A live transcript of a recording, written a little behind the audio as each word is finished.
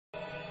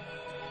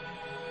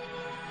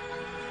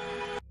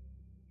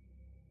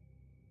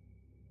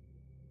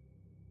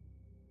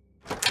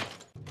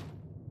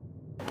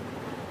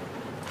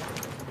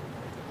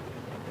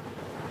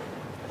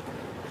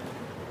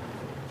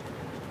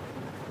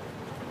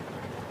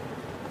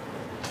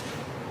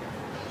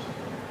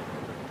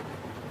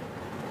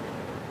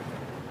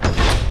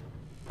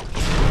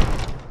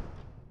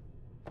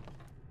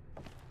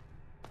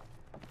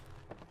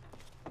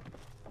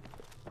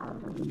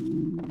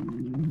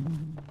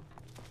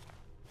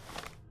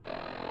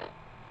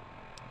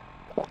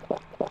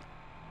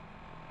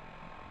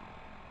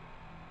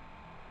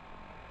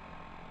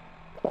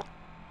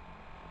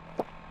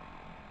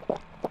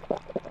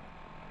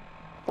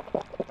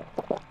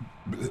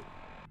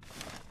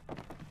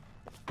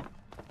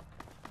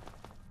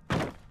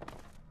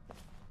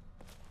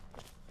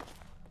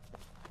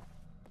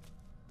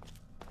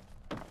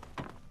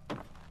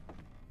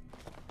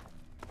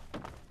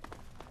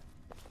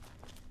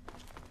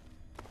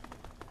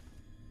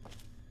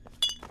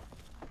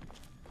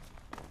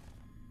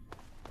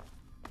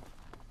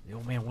The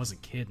old man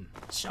wasn't kidding.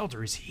 The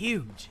shelter is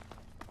huge.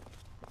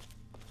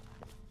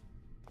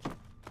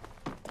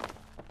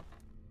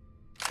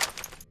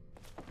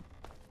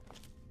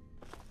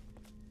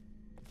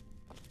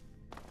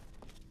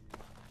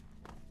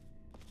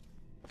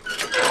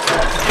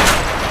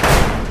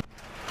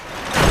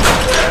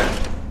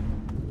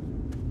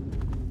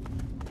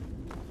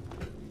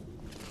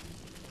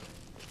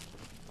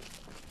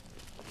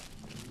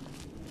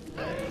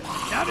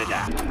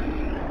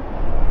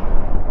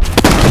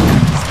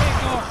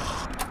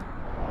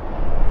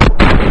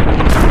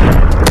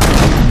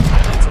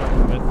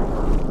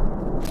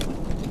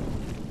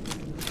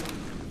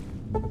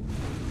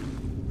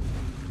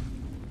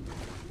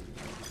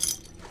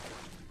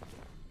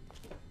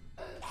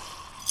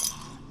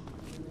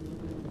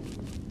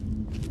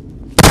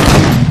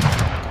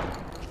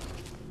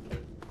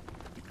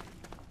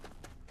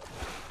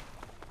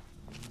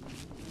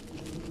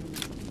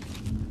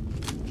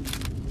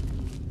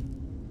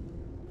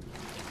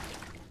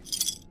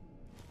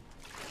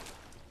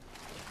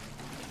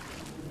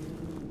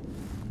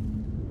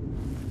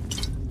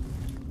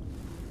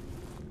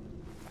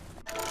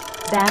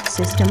 That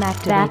system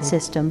activated. That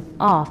system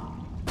off.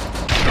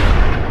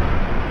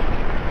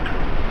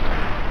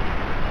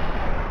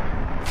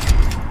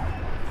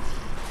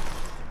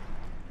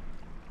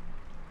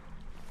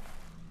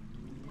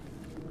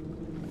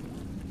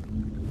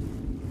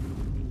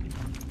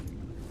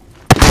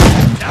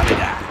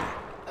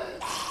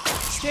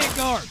 Stand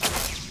guard.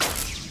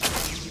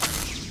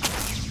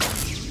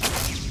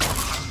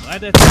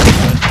 Glad that's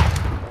good.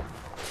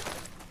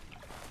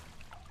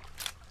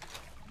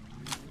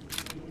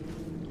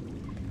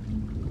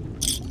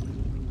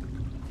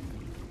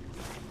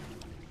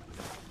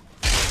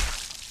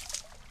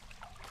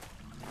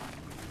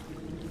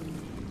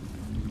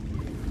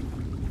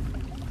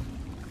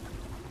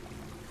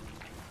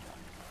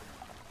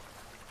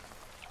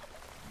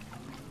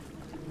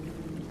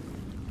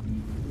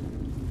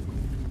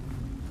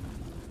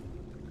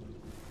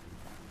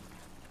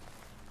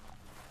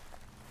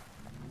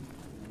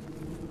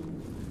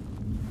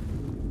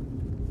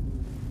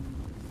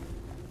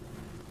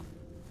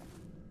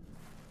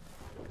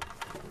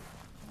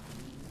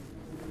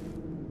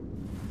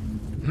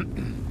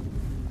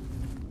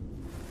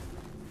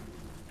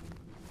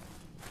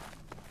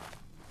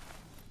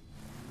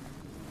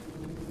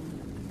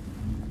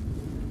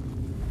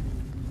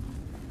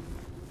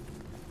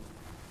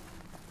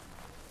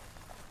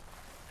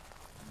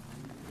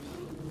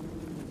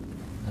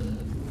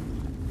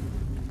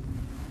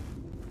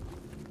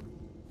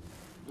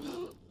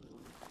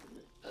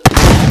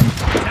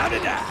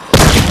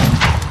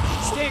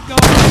 Stay going.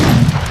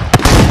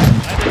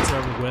 That it's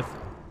over with.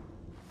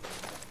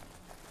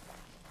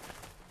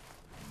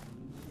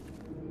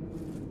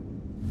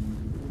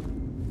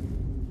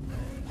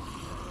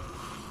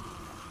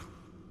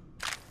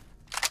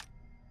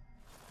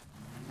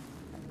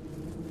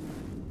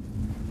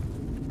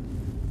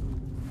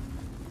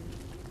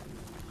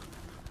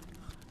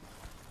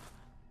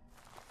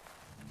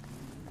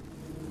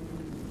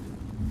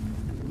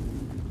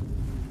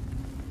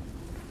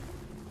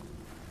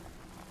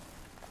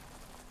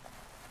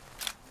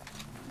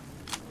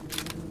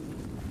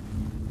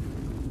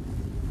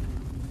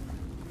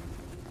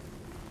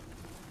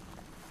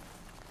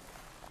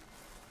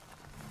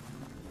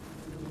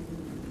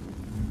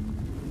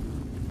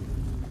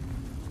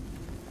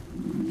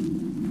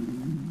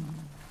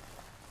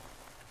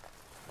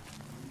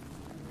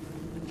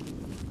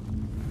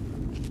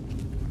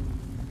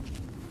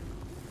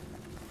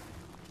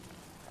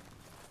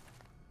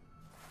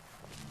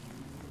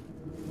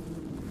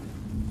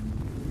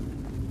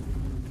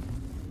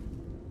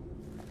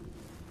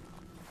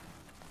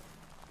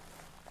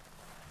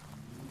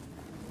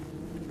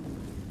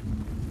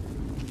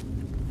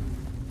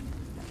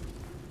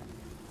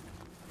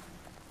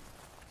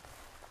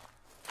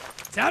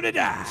 Time to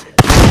die.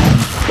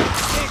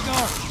 Stay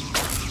guard.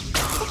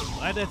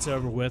 Glad that's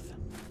over with.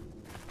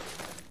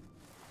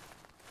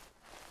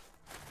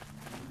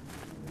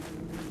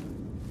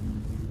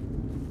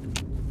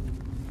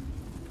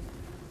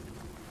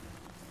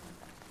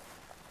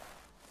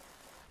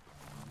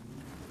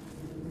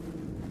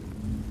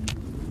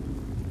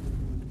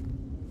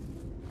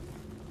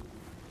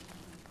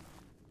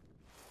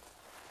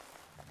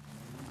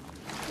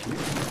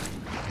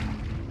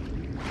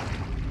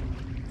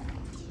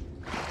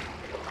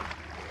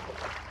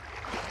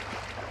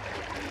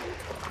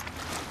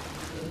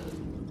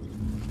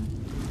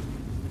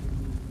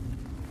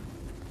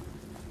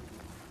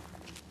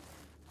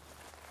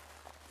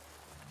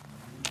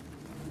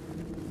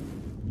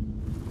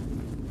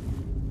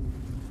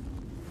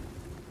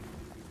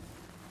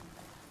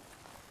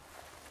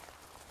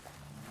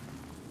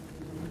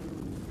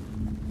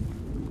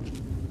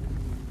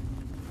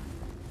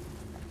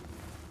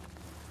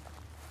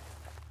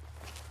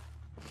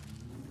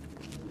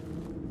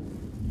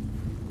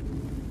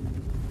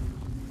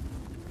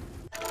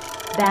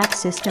 That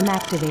system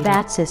activated.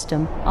 That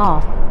system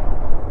off.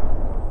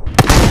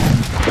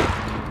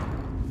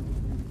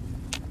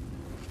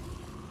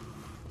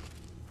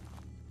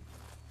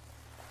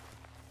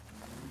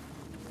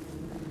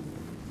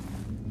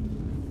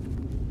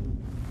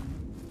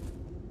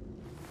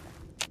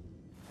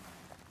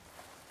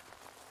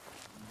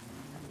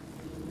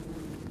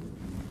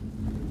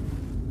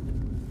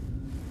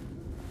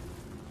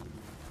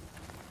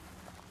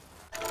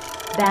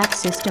 Bat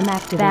system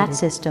activated. Bat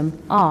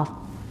system off.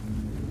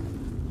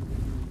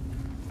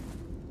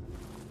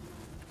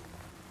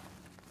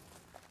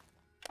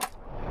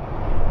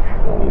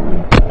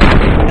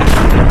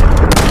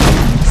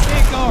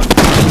 Stay guard.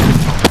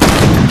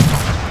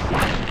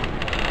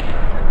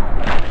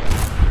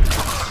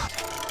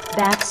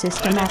 Bat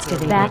system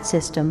activated. Bat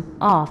system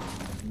off.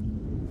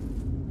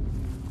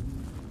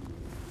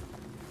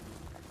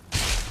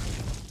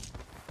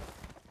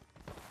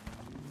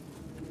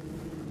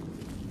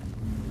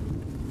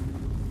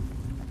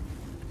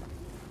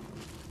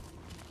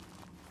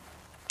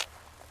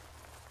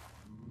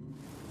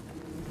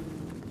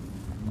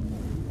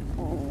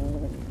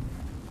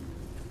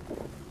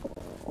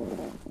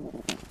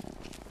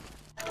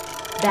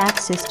 Bat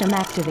system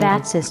activated.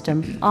 Bat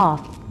system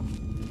off.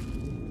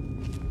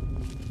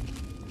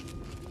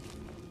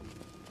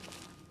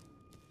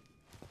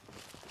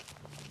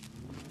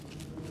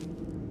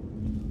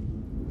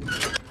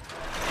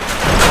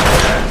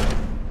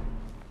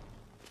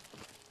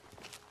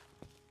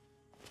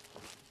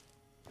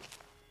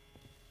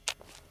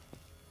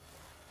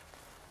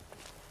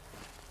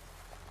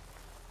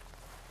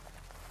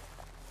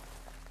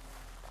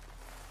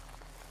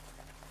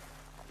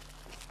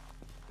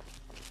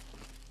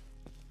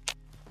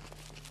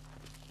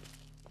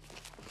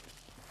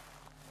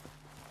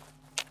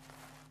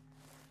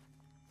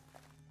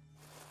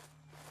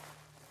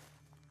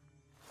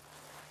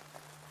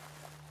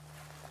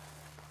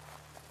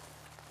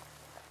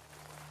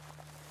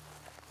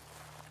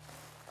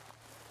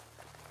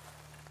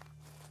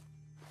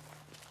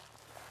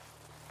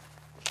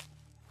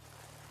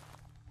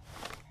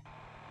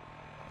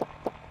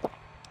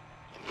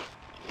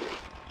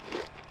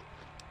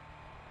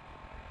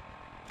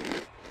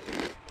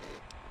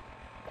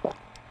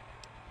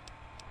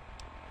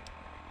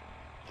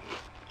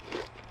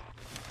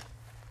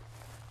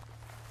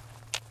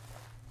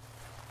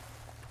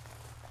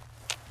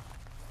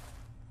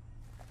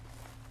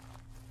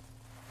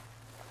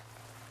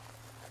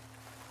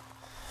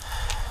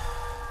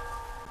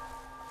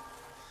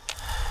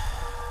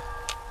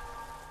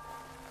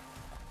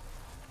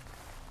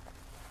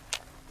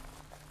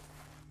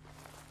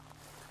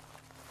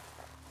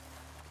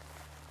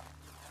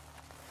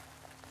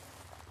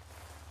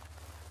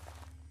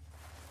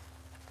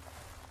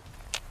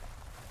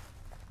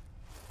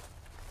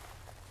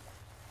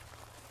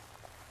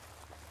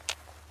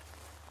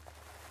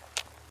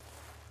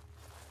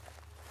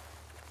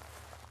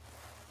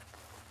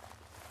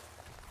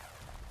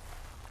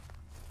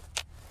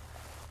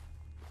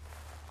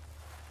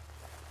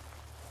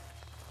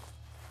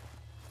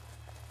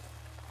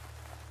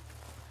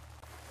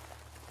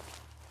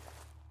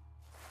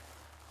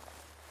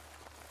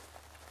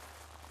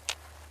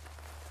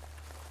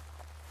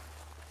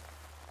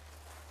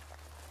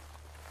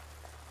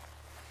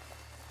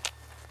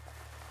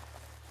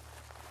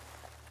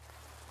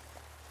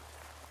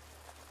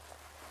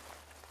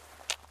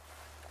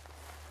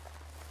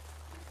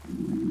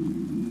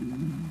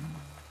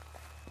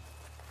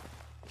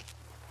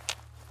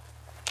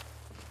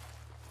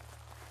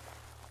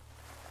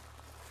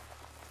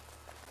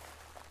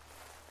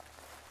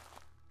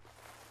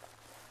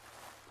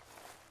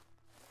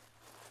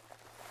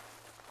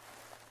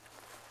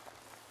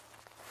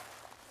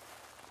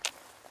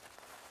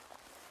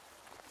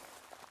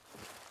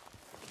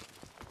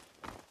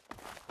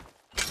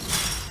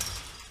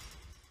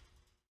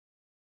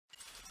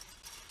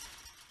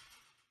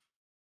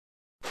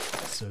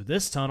 So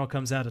this tunnel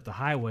comes out at the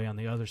highway on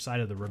the other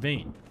side of the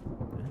ravine.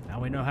 Now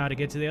we know how to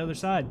get to the other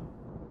side.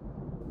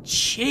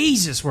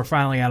 Jesus, we're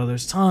finally out of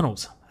those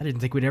tunnels. I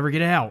didn't think we'd ever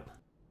get out.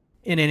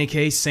 In any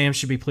case, Sam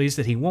should be pleased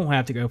that he won't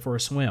have to go for a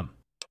swim.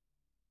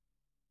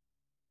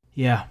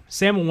 Yeah,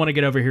 Sam will want to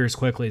get over here as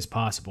quickly as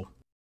possible.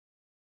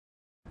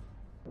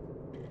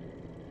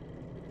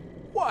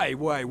 Wait.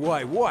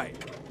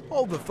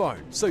 Hold the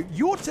phone. So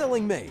you're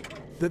telling me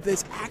that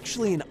there's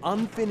actually an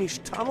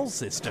unfinished tunnel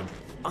system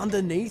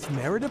underneath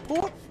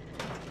Meridaport?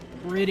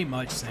 Pretty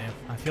much, Sam.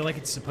 I feel like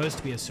it's supposed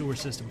to be a sewer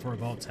system for a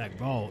Vault-Tec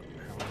vault.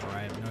 However, I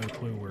have no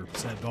clue where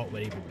said vault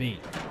would even be.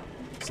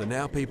 So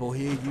now people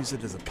here use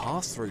it as a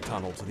pass-through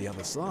tunnel to the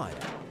other side.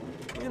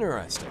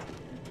 Interesting.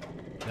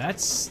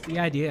 That's the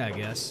idea, I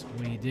guess.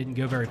 We didn't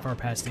go very far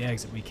past the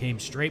exit. We came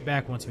straight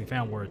back once we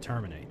found where it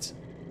terminates.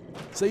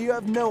 So you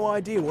have no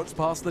idea what's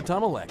past the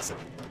tunnel exit?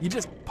 You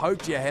just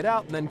poked your head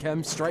out and then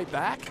came straight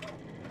back?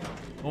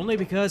 Only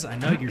because I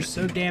know you're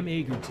so damn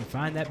eager to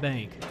find that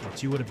bank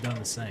that you would have done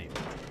the same.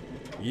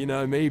 You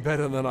know me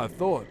better than I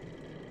thought.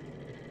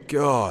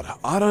 God,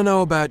 I don't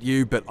know about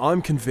you, but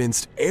I'm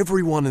convinced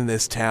everyone in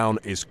this town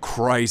is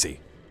crazy.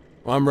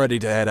 I'm ready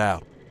to head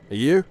out. Are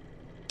you?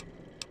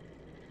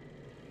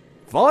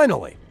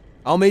 Finally!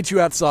 I'll meet you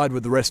outside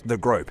with the rest of the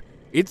group.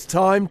 It's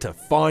time to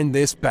find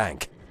this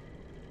bank.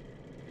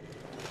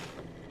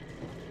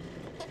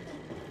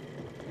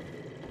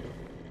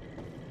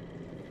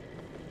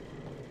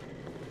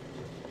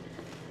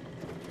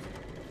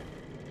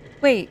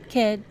 Wait,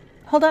 kid,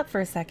 hold up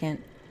for a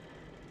second.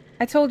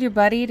 I told your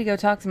buddy to go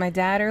talk to my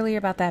dad earlier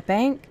about that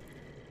bank.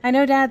 I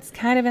know Dad's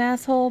kind of an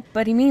asshole,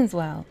 but he means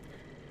well.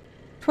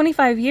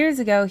 25 years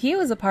ago, he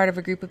was a part of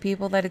a group of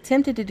people that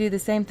attempted to do the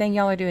same thing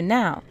y'all are doing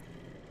now.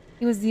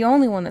 He was the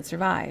only one that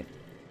survived.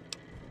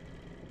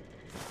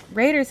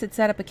 Raiders had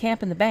set up a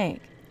camp in the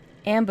bank,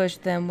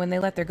 ambushed them when they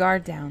let their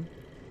guard down.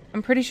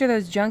 I'm pretty sure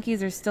those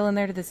junkies are still in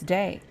there to this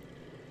day.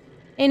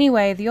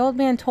 Anyway, the old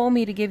man told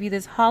me to give you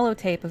this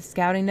holotape of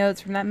scouting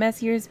notes from that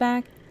mess years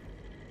back.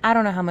 I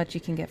don't know how much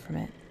you can get from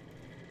it.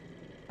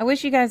 I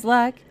wish you guys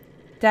luck.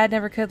 Dad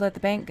never could let the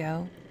bank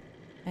go,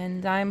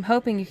 and I'm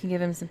hoping you can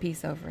give him some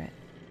peace over it.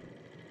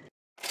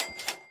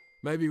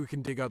 Maybe we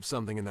can dig up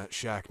something in that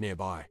shack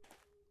nearby.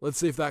 Let's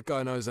see if that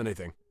guy knows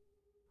anything.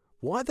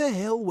 Why the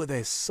hell were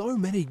there so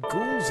many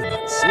ghouls in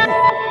that city?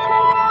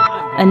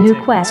 A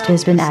new quest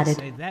has been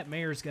added. That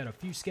mayor's got a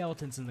few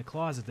skeletons in the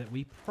closet that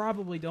we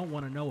probably don't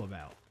want to know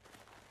about.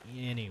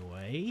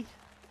 Anyway,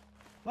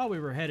 while we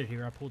were headed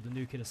here, I pulled the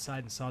new kid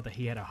aside and saw that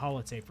he had a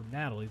holotape from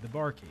Natalie, the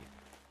barkeep.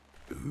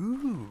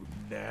 Ooh,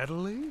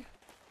 Natalie?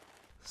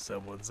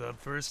 Someone's on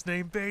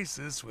first-name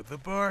basis with the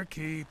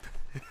barkeep.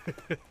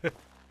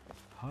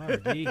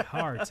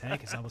 Hard,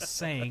 Tank, as I was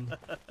saying.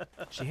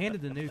 She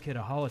handed the new kid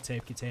a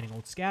holotape containing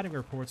old scouting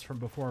reports from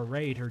before a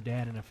raid her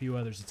dad and a few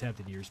others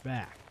attempted years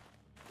back.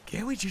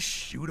 Can't we just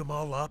shoot them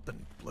all up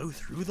and blow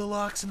through the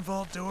locks and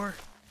vault door?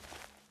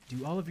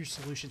 Do all of your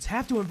solutions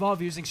have to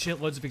involve using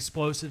shitloads of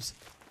explosives?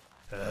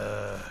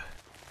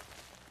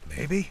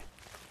 Maybe?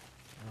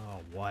 Oh,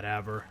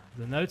 whatever.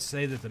 The notes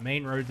say that the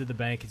main road to the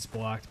bank is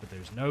blocked, but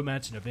there's no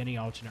mention of any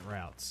alternate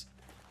routes.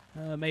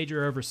 A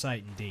major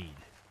oversight indeed.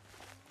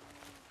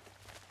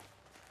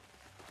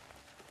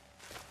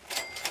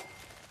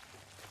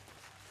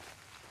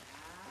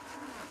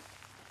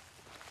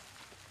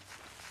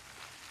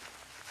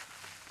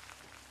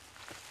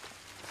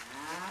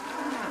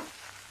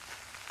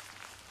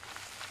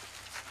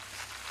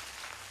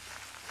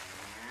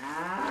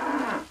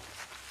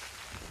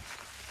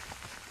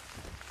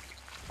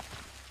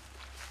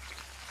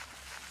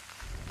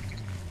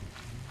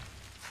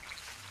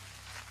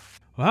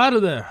 Well,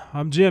 howdy there.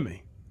 I'm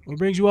Jimmy. What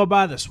brings you all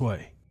by this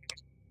way?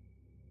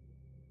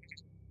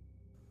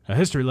 A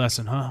history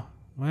lesson, huh?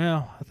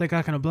 Well, I think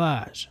I can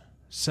oblige.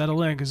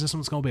 Settle in, because this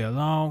one's going to be a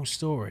long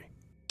story.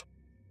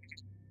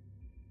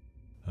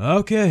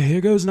 Okay,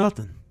 here goes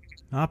nothing.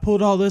 I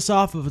pulled all this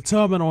off of a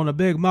terminal in a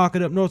big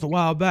market up north a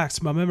while back,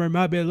 so my memory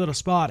might be a little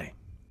spotty.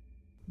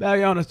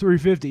 Back on the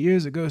 350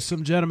 years ago,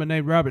 some gentleman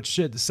named Robert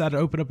Shit decided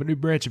to open up a new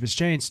branch of his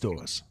chain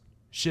stores.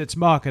 Shit's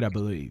Market, I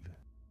believe.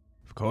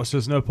 Of course,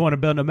 there's no point in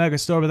building a mega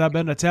store without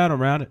building a town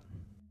around it.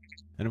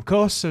 And of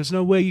course, there's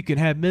no way you can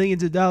have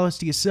millions of dollars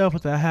to yourself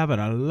without having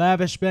a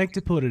lavish bank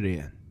to put it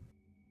in.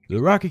 The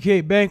Rocky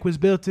Cape Bank was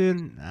built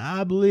in,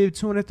 I believe,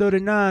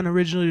 2039,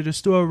 originally to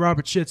store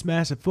Robert Shit's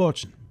massive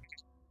fortune.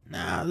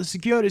 Now, the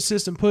security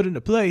system put into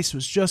place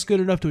was just good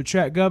enough to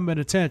attract government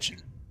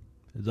attention.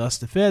 Thus,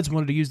 the feds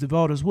wanted to use the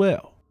vault as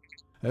well.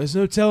 There's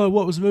no telling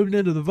what was moving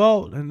into the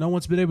vault, and no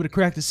one's been able to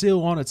crack the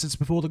seal on it since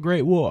before the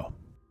Great War.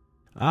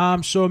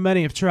 I'm sure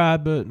many have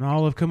tried, but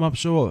all have come up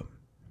short.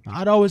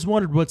 I'd always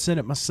wondered what's in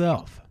it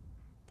myself.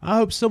 I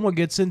hope someone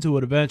gets into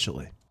it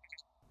eventually.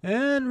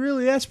 And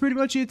really, that's pretty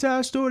much the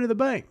entire story to the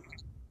bank.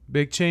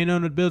 Big chain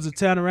owner builds a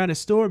town around his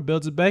store and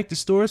builds a bank to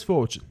store his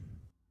fortune.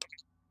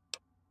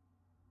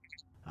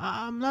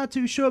 I'm not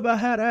too sure about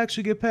how to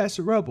actually get past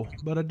the rubble,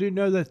 but I do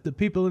know that the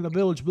people in the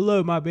village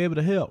below might be able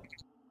to help.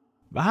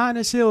 Behind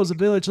this hill is a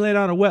village laying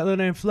on a wetland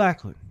named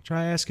Flackland.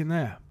 Try asking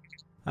there.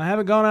 I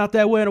haven't gone out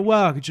that way in a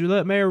while. Could you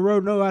let Mayor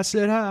Road know I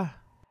said hi?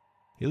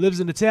 He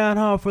lives in the town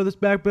hall for this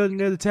back building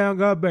near the town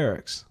guard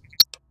barracks.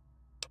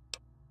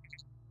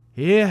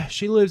 Yeah,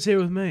 she lives here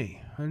with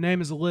me. Her name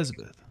is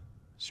Elizabeth.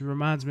 She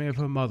reminds me of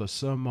her mother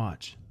so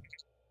much.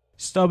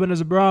 Stubborn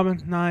as a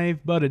Brahmin, naive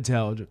but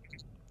intelligent.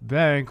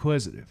 Very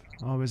inquisitive.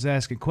 Always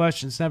asking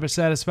questions, never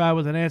satisfied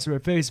with an answer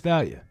at face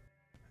value.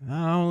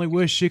 I only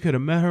wish she could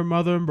have met her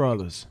mother and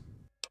brothers.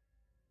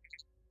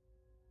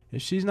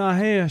 If she's not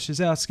here,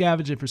 she's out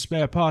scavenging for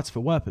spare parts for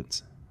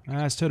weapons. I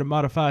asked her to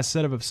modify a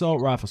set of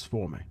assault rifles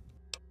for me.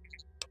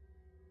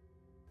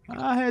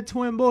 I had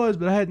twin boys,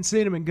 but I hadn't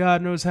seen them in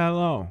God knows how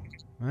long.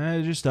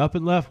 They just up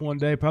and left one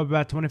day, probably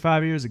about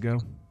 25 years ago.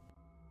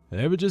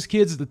 They were just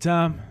kids at the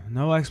time.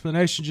 No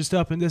explanation, just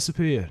up and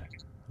disappeared.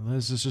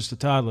 Liz was just a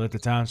toddler at the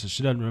time, so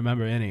she doesn't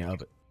remember any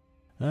of it.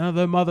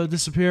 Their mother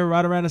disappeared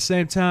right around the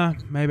same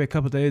time, maybe a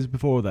couple days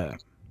before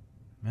that.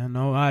 And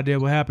no idea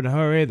what happened to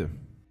her either.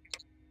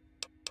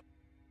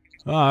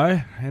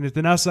 Alright,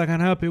 anything else I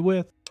can help you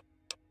with?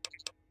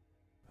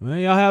 Well,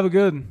 y'all have a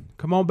good one.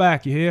 Come on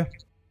back, you hear?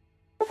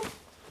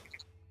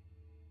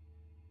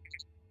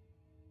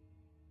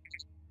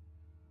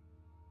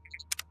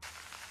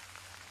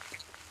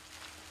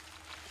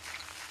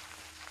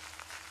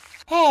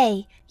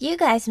 Hey, you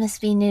guys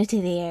must be new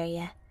to the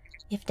area.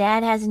 If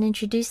Dad hasn't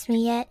introduced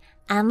me yet,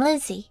 I'm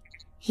Lizzie.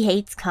 He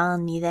hates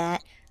calling me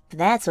that, but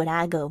that's what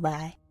I go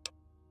by.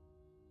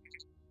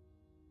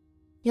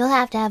 You'll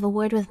have to have a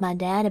word with my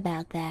dad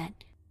about that.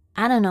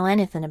 I don't know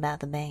anything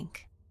about the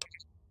bank.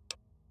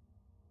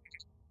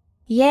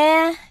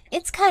 Yeah,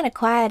 it's kind of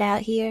quiet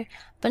out here,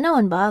 but no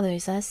one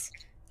bothers us.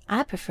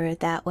 I prefer it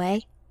that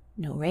way.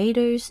 No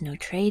raiders, no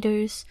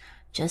traders,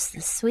 just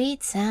the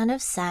sweet sound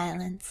of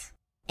silence.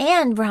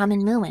 And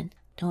Brahmin mooing.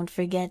 Don't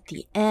forget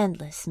the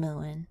endless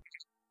mooing.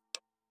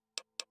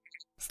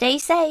 Stay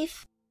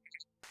safe.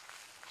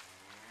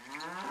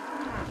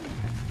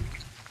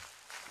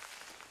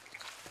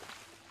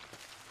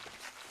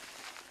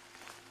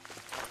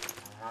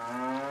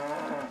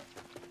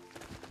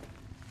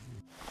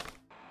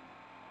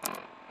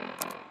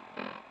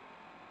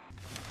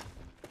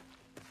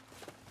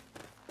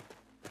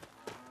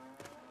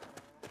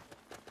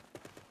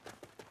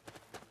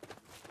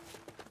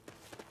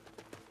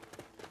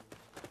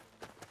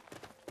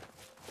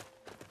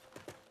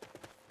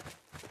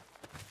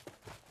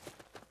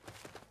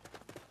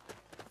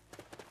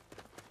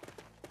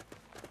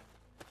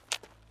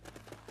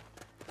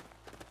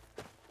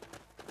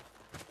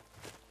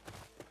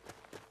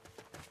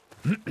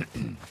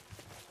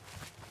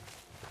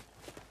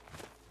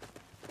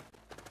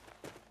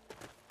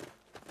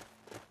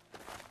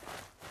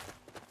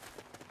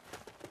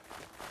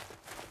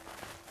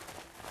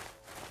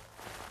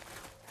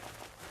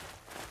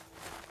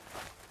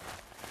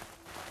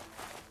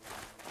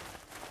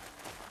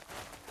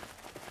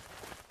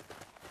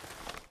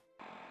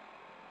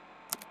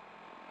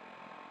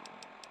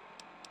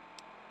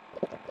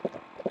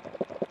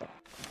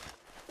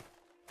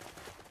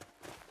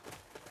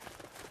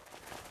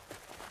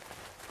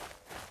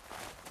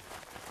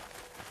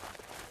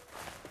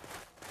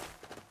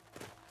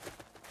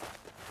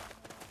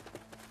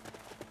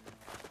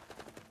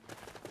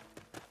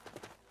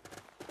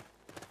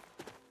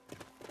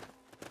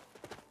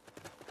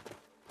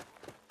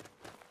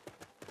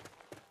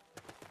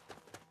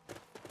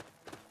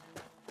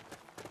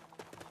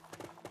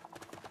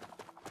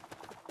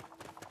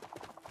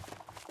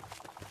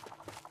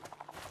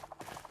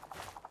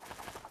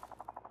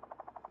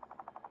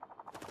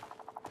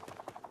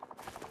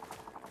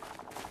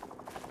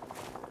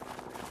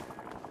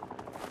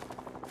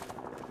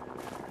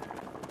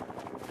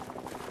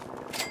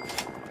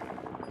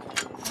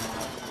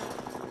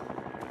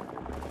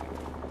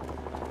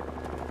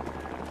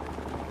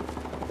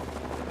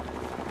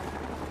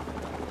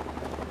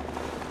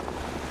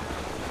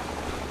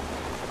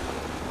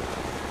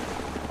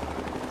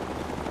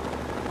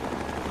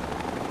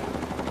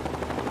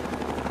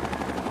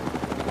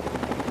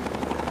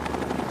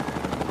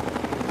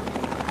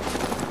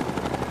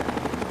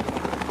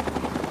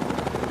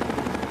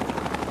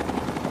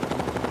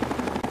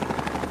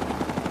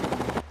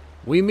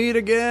 We meet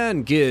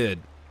again,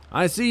 kid.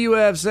 I see you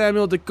have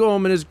Samuel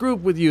Tacombe and his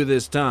group with you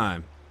this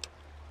time.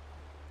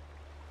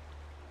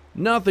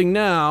 Nothing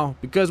now,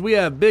 because we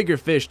have bigger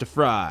fish to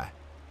fry.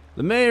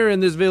 The mayor in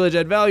this village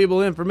had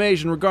valuable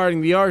information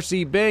regarding the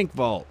RC bank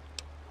vault.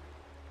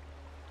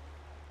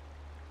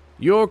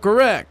 You're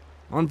correct.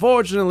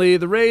 Unfortunately,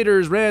 the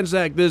raiders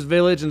ransacked this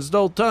village and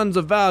stole tons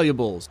of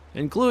valuables,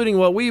 including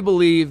what we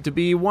believe to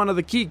be one of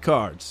the key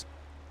cards.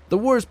 The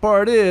worst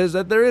part is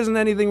that there isn't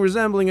anything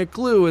resembling a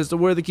clue as to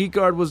where the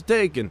keycard was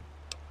taken.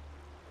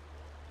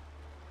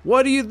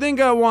 What do you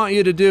think I want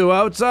you to do,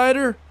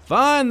 outsider?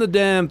 Find the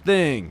damn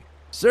thing.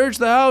 Search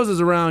the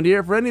houses around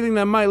here for anything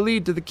that might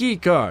lead to the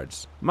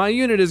keycards. My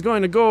unit is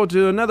going to go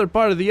to another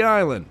part of the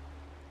island.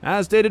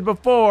 As stated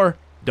before,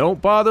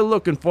 don't bother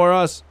looking for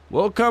us.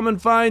 We'll come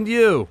and find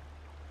you.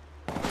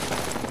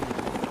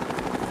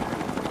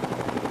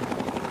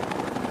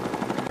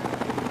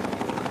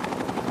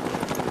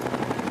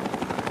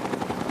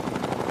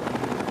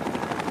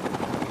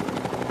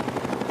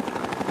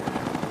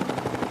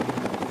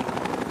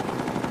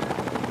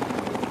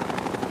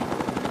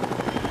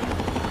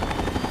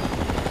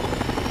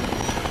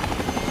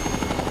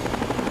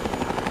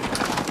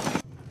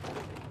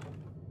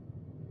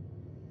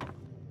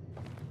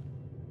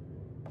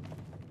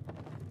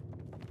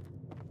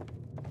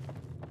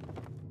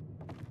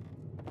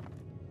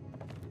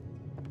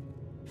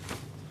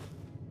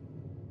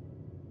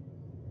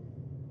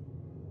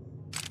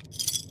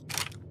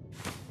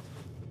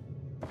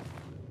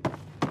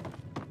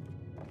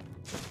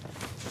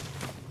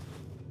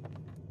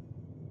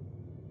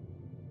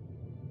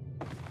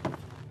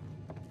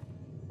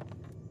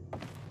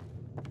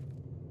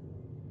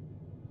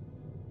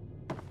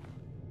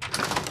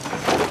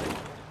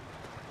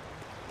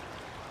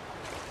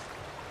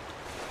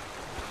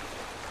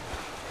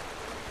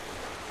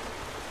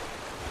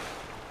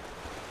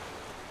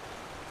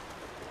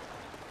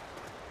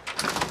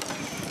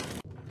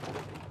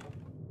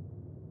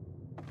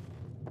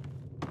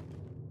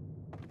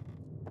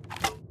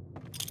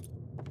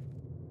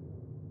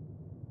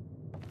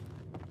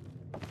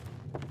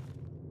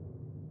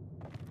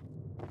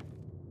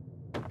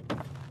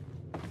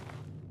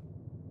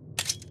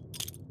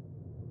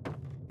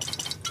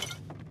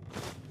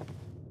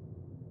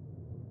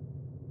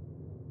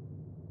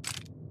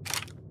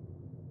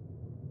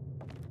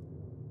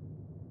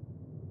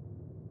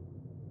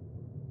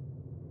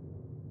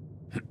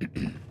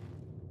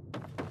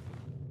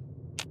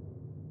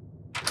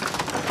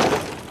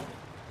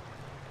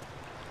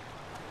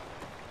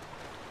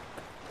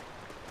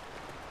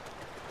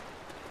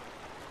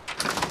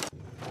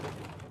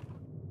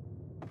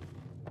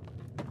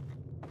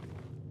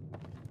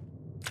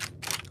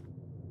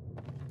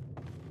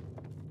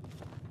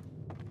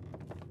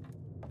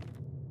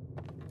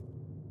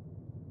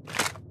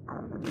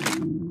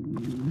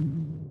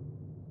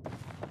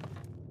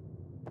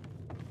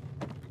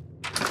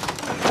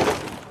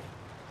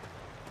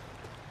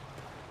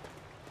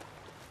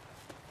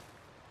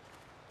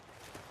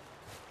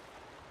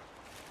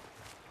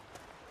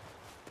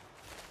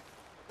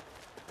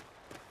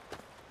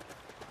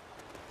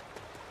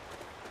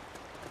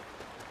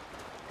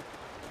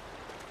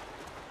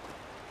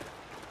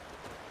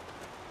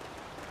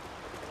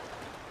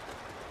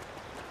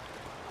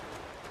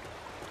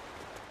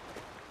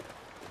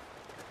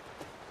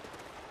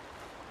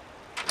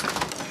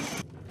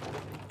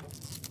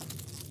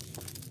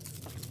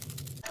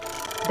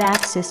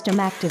 Bat system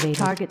activated.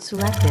 Target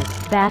selected.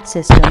 Bat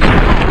system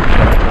off.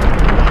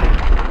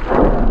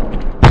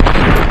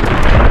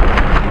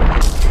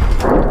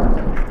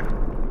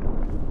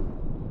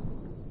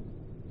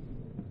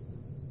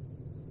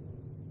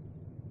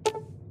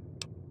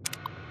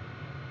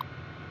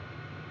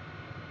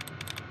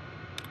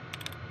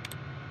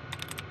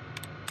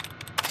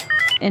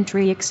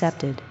 Entry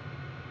accepted.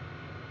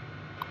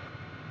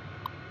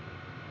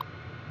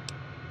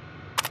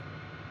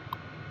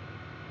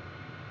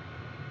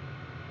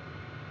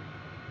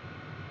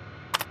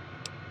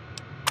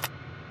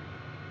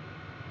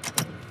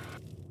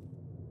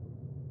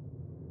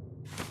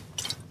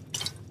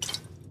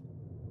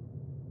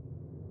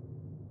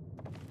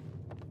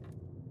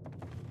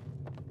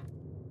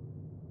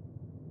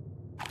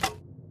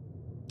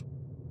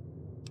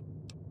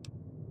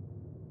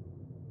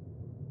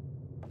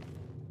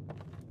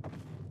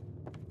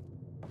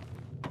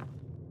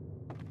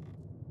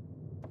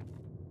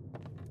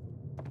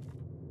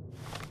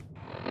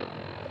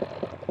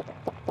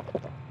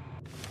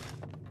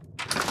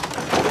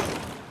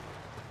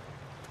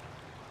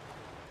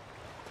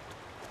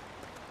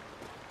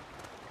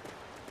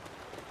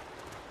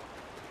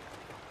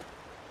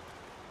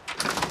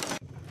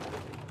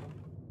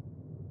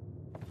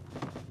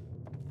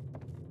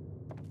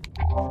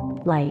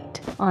 Light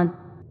on.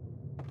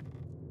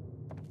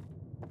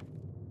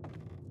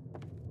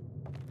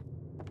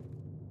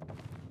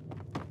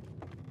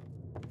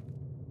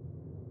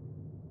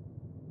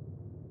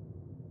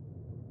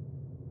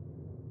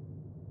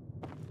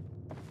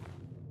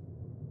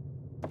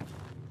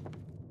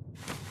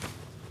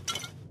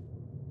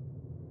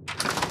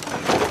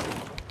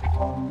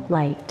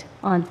 Light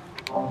on.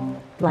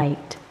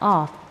 Light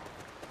off.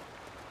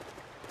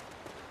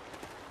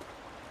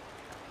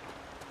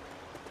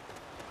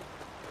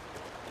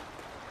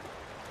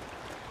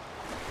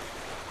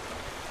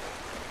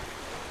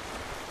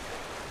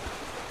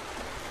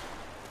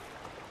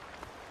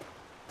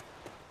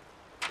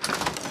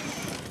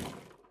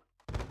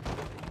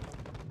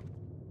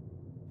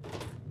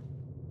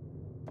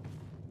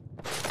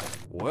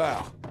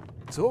 Wow.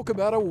 Talk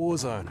about a war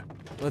zone.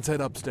 Let's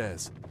head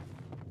upstairs.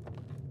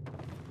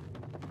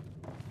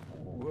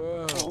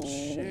 Well,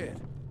 shit.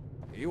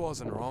 He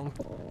wasn't wrong.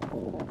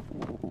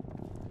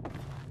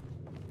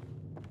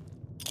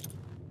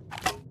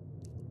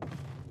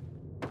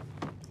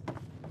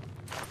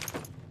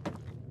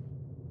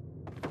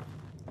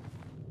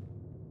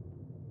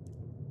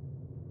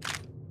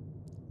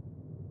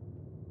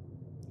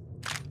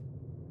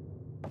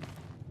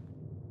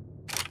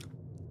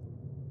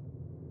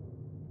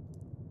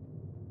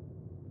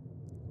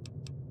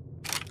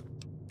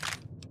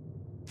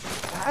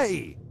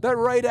 Hey, that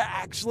raider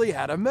actually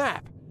had a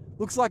map.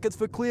 Looks like it's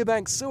for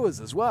Clearbank sewers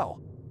as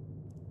well.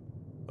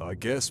 I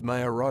guess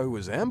Mayor Rowe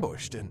was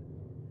ambushed and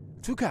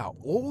took out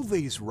all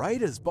these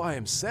raiders by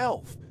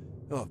himself,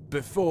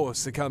 before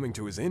succumbing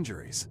to his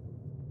injuries.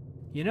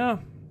 You know,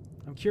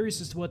 I'm curious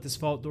as to what this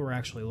vault door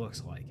actually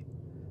looks like.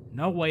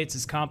 No way it's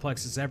as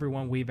complex as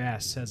everyone we've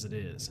asked says it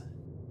is.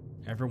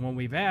 Everyone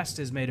we've asked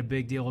has made a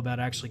big deal about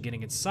actually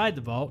getting inside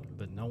the vault,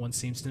 but no one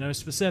seems to know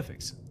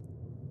specifics.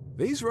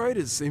 These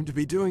raiders seem to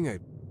be doing a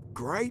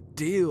great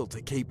deal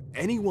to keep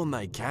anyone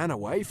they can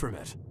away from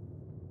it.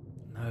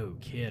 No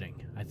kidding.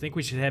 I think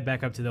we should head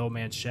back up to the old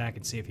man's shack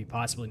and see if he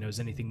possibly knows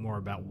anything more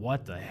about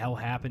what the hell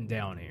happened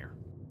down here.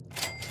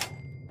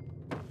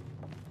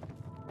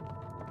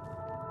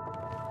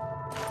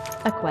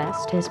 A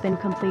quest has been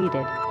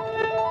completed.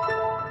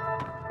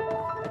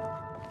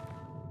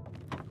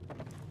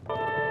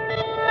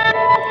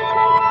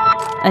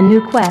 A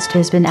new quest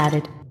has been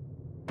added.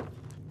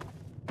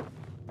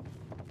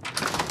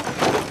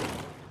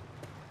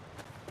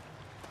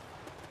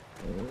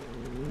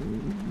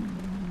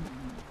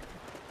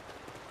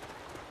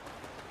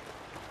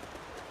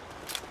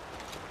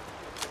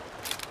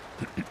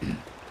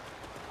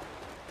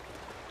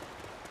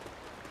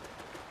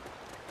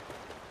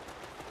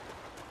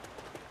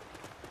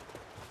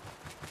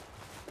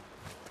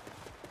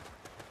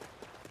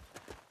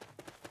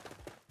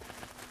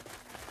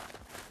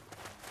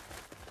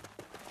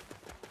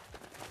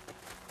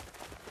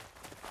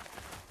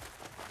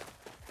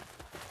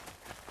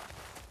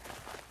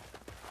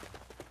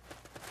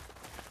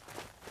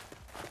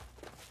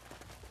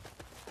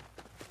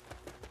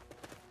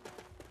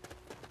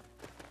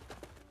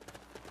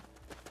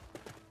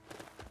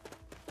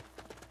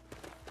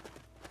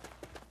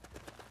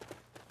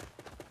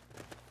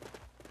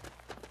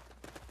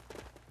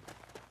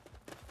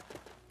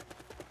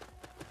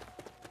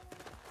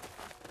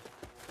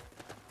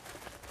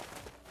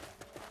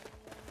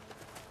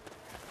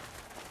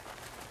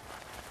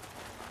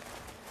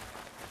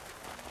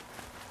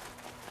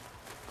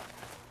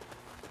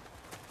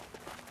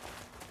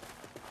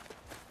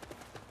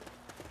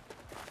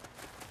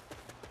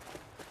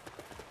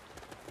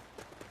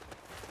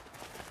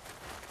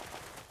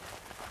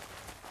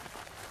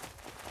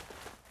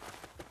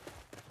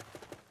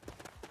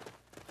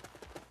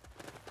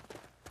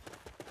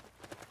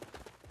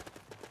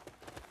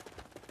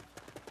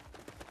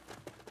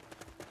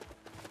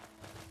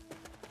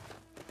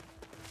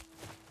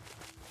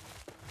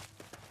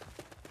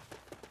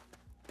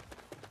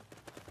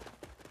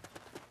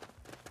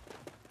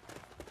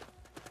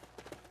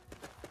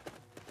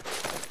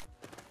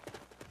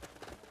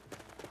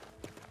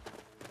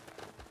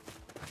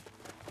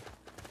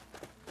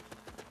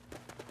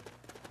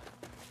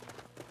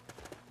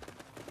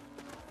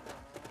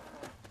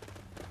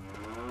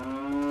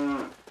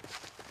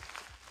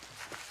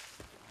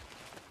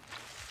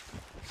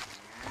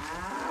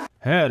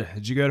 Howdy,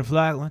 did you go to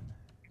Flackland?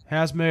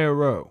 How's Mayor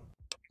Rowe?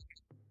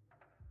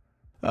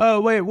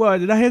 Oh, wait, what?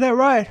 Did I hear that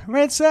right?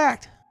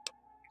 Ransacked!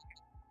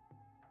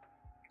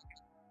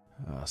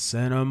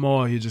 Say no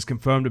more, you just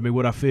confirmed to me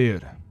what I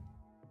feared.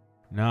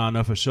 Now I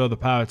know for sure the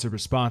pirates are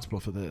responsible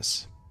for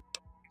this.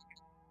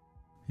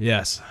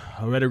 Yes,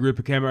 I read a group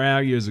who came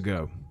around years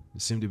ago. They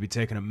seem to be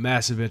taking a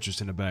massive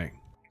interest in the bank.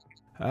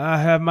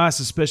 I have my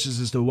suspicions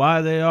as to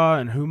why they are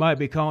and who might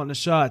be calling the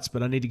shots,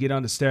 but I need to get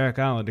on to Starrick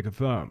Island to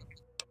confirm.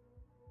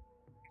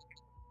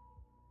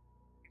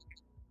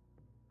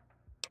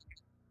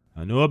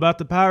 I knew about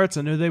the pirates,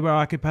 I knew they were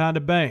occupying the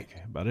bank,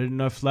 but I didn't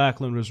know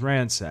Flackland was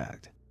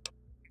ransacked.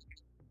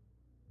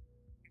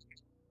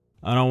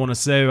 I don't want to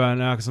say right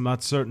now because I'm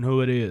not certain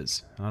who it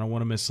is. I don't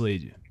want to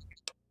mislead you.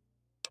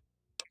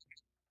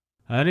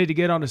 I need to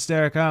get on to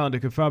Starrick Island to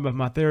confirm if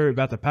my theory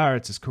about the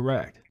pirates is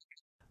correct.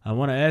 I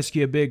want to ask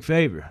you a big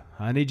favor.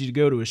 I need you to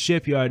go to a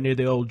shipyard near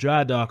the old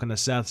dry dock on the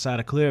south side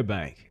of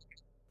Clearbank.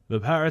 The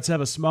pirates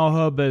have a small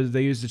hub that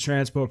they use to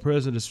transport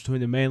prisoners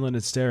between the mainland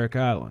and Starrick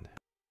Island.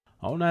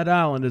 On that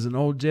island is an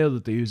old jail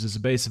that they use as a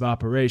base of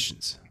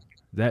operations.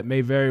 That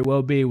may very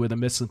well be where the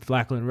missing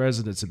Flackland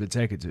residents have been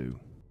taken to.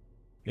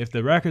 If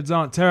the records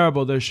aren't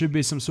terrible, there should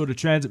be some sort of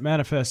transit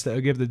manifest that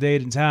will give the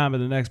date and time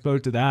of the next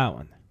boat to the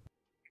island.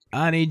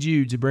 I need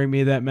you to bring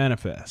me that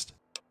manifest.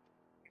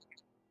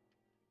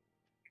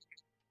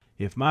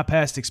 If my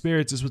past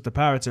experiences with the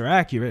pirates are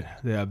accurate,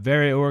 they are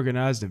very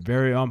organized and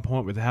very on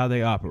point with how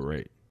they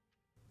operate.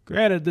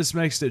 Granted, this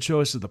makes the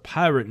choice of the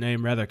pirate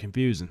name rather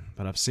confusing,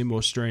 but I've seen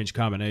more strange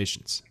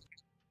combinations.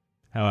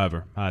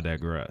 However, I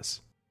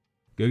digress.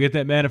 Go get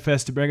that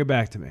manifest to bring it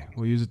back to me.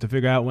 We'll use it to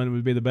figure out when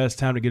would be the best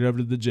time to get over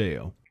to the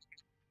jail.